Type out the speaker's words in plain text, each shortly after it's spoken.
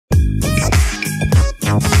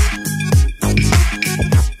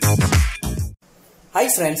Hi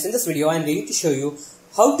friends, in this video I am going to show you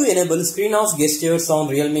how to enable screen off gestures on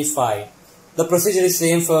Realme 5. The procedure is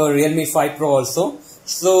same for Realme 5 Pro also.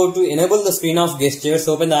 So to enable the screen off gestures,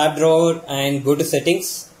 open the app drawer and go to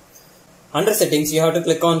settings. Under settings you have to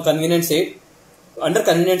click on convenience aid. Under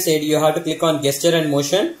convenience aid you have to click on gesture and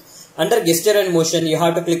motion. Under gesture and motion you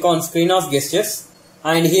have to click on screen off gestures.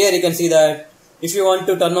 And here you can see that if you want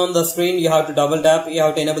to turn on the screen you have to double tap, you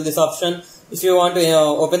have to enable this option. If you want to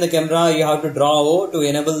open the camera, you have to draw O to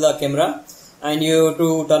enable the camera, and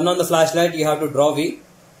to turn on the flashlight you have to draw V.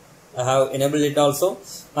 I have enabled it also.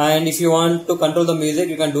 And if you want to control the music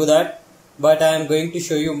you can do that, but I am going to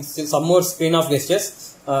show you some more screen off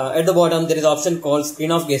gestures. At the bottom there is an option called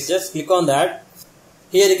screen off gestures. Click on that.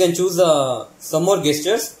 Here you can choose some more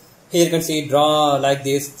gestures. Here you can see draw like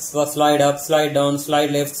this, slide up, slide down,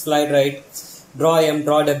 slide left, slide right, draw M,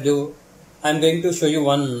 draw W. I am going to show you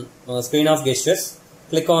one screen off gestures.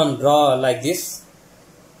 Click on draw like this,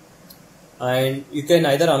 and you can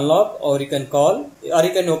either unlock or you can call or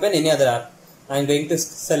you can open any other app. I am going to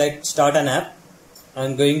select start an app. I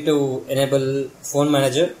am going to enable phone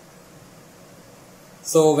manager.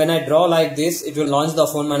 So when I draw like this it will launch the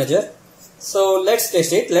phone manager. So let's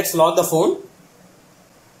test it. Let's lock the phone.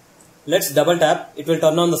 Let's double tap, it will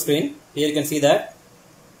turn on the screen. Here you can see that.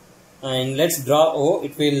 And let's draw O,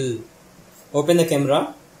 it will open the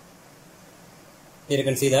camera. Here you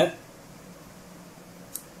can see that.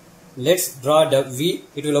 Let's draw V,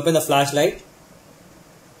 it will open the flashlight.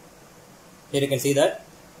 Here you can see that.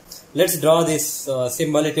 Let's draw this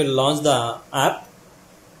symbol, it will launch the app.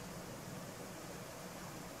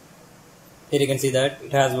 Here you can see that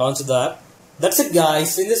it has launched the app. That's it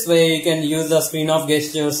guys. In this way you can use the screen off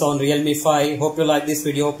gestures on Realme 5. Hope you like this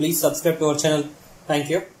video. Please subscribe to our channel. Thank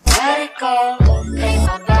you. Let it go, make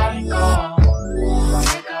my body go,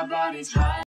 make our bodies high.